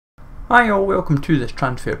Hi all, welcome to this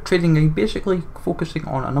transfer trading guide, basically focusing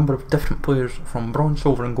on a number of different players from bronze,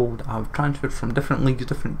 silver and gold. I've transferred from different leagues,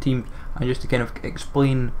 different teams, and just to kind of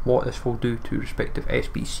explain what this will do to respective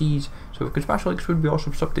SBCs. So if you could smash likes would be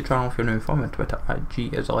awesome. Sub to the channel if you're new. Follow me on Twitter at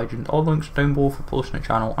 @GIsALegend. All the links are down below for posting the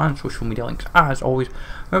channel and social media links as always.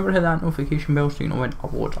 Remember to hit that notification bell so you know when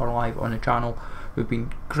uploads are live on the channel. We've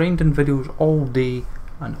been grinding videos all day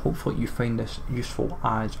and hopefully you find this useful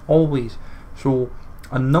as always. So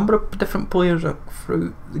a number of different players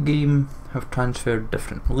throughout the game have transferred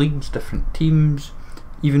different leagues, different teams,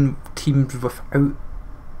 even teams without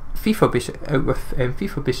FIFA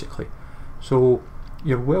basically. So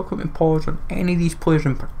you're welcome to pause on any of these players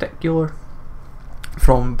in particular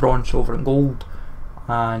from bronze, silver and gold,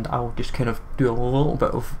 and I'll just kind of do a little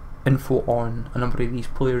bit of info on a number of these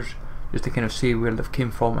players just to kind of say where they've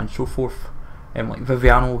came from and so forth. Like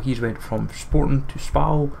Viviano, he's went from Sporting to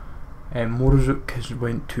Spal. Morozuk has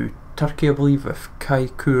went to Turkey, I believe, with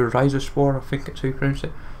Kaikur Rizespor, I think it's how you pronounce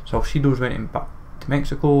it. Salcido's went back to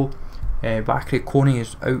Mexico. Bakary Kone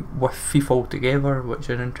is out with FIFA altogether, which is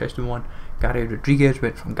an interesting one. Gary Rodriguez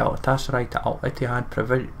went from Galatasaray to Al Ittihad.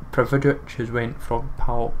 Pravidic has went from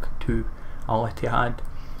PAOK to Al Ittihad.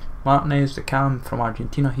 Martinez, the cam from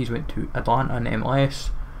Argentina, he's went to Atlanta and MLS.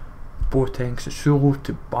 Boateng Sassuolo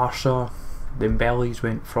to Barca. Dembele's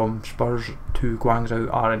went from Spurs to Guangzhou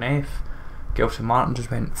RNF. Gelson Martins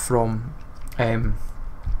just went from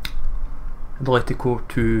Atletico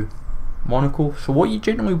to Monaco. So what you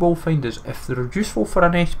generally will find is if they're useful for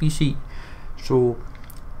an SBC, so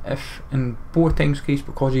if in Boateng's case,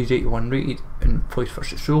 because he's 81 rated and plays for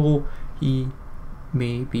Sassuolo, he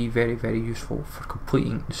may be very useful for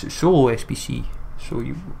completing the Sassuolo SBC. So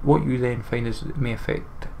what you then find is it may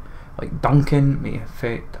affect like Duncan, may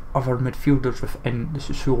affect other midfielders within the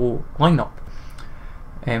Sassuolo lineup.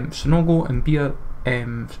 Sonogo and Bia,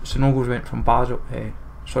 Sonogo's went from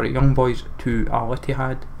Young Boys to Al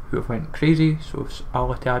Ittihad, who have went crazy. So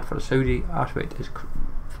Al Ittihad for the Saudi aspect is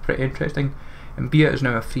pretty interesting. And Bia is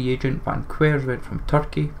now a free agent. Van Quers went from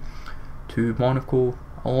Turkey to Monaco.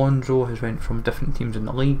 Alonso has went from different teams in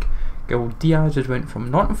the league. Gil Diaz has went from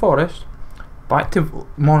Nottingham Forest back to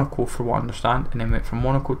Monaco for what I understand, and then went from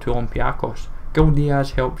Monaco to Olympiacos. Gil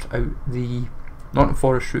Diaz helps out the Nottingham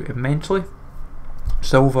Forest route immensely.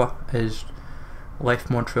 Silva is left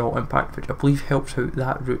Montreal Impact, which I believe helps out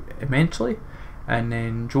that route immensely. And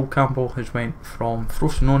then Joel Campbell has went from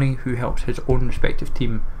Frosinone, who helps his own respective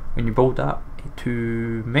team when you build that,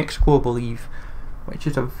 to Mexico, I believe, which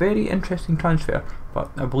is a very interesting transfer,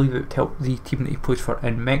 but I believe it would help the team that he plays for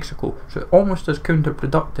in Mexico. So it almost is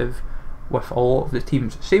counterproductive with a lot of the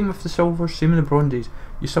teams. Same with the silvers, same with the bronzes.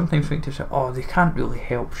 You sometimes think to say, oh, they can't really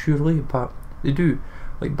help surely, but they do.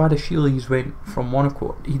 Like Badashili's went from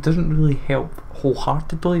Monaco. He doesn't really help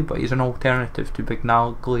wholeheartedly, but he's an alternative to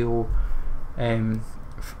Bignaglio and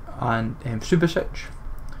Subasic.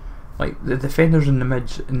 Like the defenders in the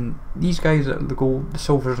mids, and these guys that are the gold, the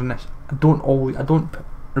silvers in this, I don't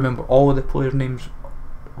remember all of the players' names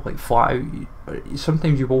like flat out.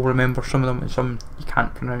 Sometimes you will remember some of them and some you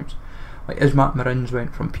can't pronounce. Like Ismat Marins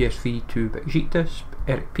went from PSV to Besiktas.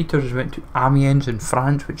 Eric Peters went to Amiens in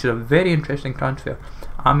France, which is a very interesting transfer.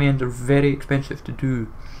 Amiens are very expensive to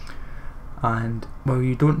do, and well,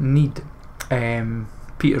 you don't need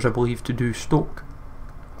Peters, I believe, to do Stoke.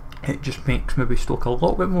 It just makes maybe Stoke a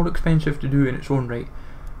little bit more expensive to do in its own right.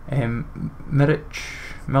 Misic,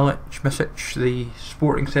 the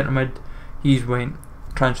Sporting centre mid, he's went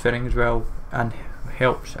transferring as well and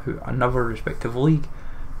helps out another respective league.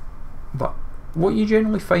 But what you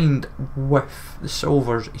generally find with the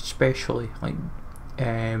silvers, especially like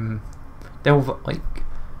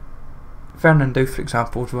Fernandao, for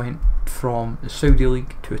example, went from the Saudi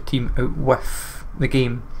league to a team out with the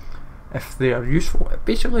game. If they are useful,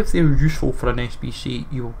 basically if they are useful for an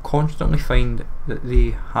SBC, you will constantly find that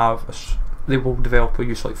they will develop a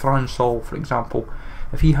use. Like Fran Sol, for example,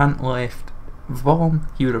 if he hadn't left Willem,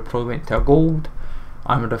 he would have probably went to a gold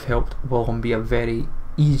and would have helped Willem be a very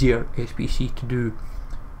easier SBC to do.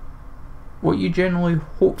 What you generally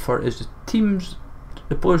hope for is the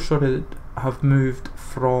players that have moved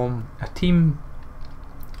from a team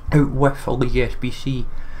out with a League SBC,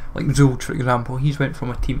 like Zuld for example, he's went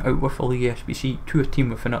from a team out with a League SBC to a team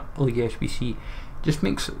within a League SBC. Just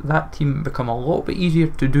makes that team become a little bit easier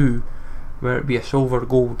to do, whether it be a silver,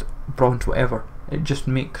 gold, bronze, whatever. It just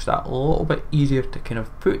makes that a little bit easier to kind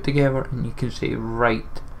of put together, and you can say,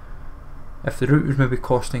 right, if the route was maybe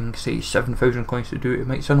costing say 7,000 coins to do it, it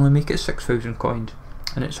might suddenly make it 6,000 coins,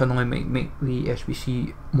 and it suddenly might make the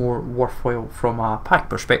SBC more worthwhile from a pack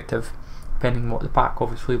perspective, depending on what the pack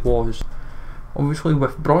obviously was. Obviously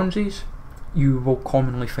with bronzes, you will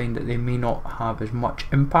commonly find that they may not have as much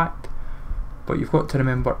impact, but you've got to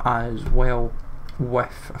remember as well,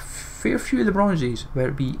 with a fair few of the bronzes, whether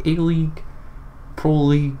it be A-League, Pro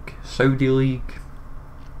League, Saudi League,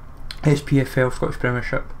 SPFL, Scottish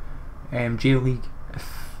Premiership, J-League,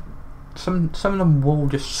 some of them will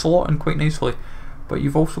just slot in quite nicely, but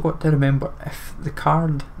you've also got to remember, if the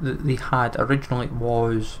card that they had originally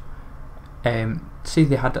was, say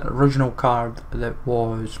they had an original card that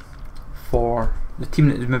was for the team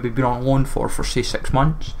that they've maybe been on loan for say 6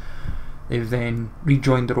 months, they've then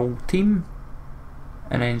rejoined their old team,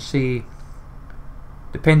 and then say,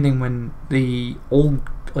 depending when the old,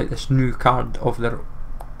 like this new card of their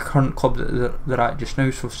current club that they're at just now,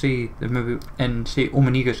 so say they've maybe, in say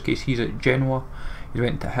Omaniga's case, he's at Genoa, he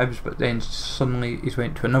went to Hibs, but then suddenly he's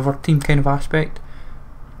went to another team kind of aspect.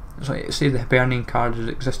 It's like, say the Hibernian card has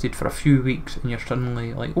existed for a few weeks and you're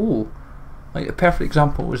suddenly like, oh, like the perfect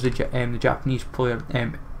example was the Japanese player,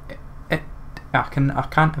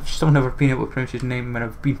 I've still never been able to pronounce his name when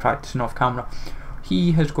I've been practicing off camera.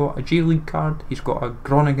 He has got a J-League card, he's got a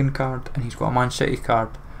Groningen card, and he's got a Man City card.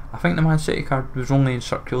 I think the Man City card was only in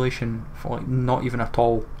circulation for like not even at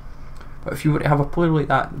all. But if you were to have a player like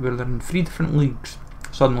that where they're in 3 different leagues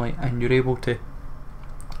suddenly, and you're able to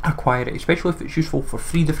acquire it, especially if it's useful for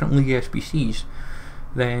 3 different League SBCs,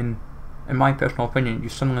 then in my personal opinion you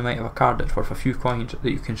suddenly might have a card that's worth a few coins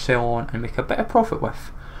that you can sell on and make a bit of profit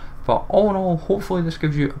with. But all in all, hopefully this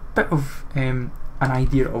gives you a bit of an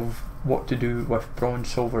idea of what to do with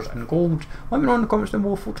bronze, silvers and golds. Let me know in the comments down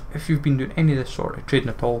below, folks, if you've been doing any of this sort of trading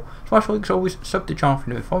at all. Smash like as always, sub to the channel for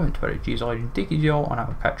new, follow me on Twitter, JSLegend. Take it easy all, and I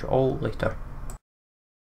will catch you all later.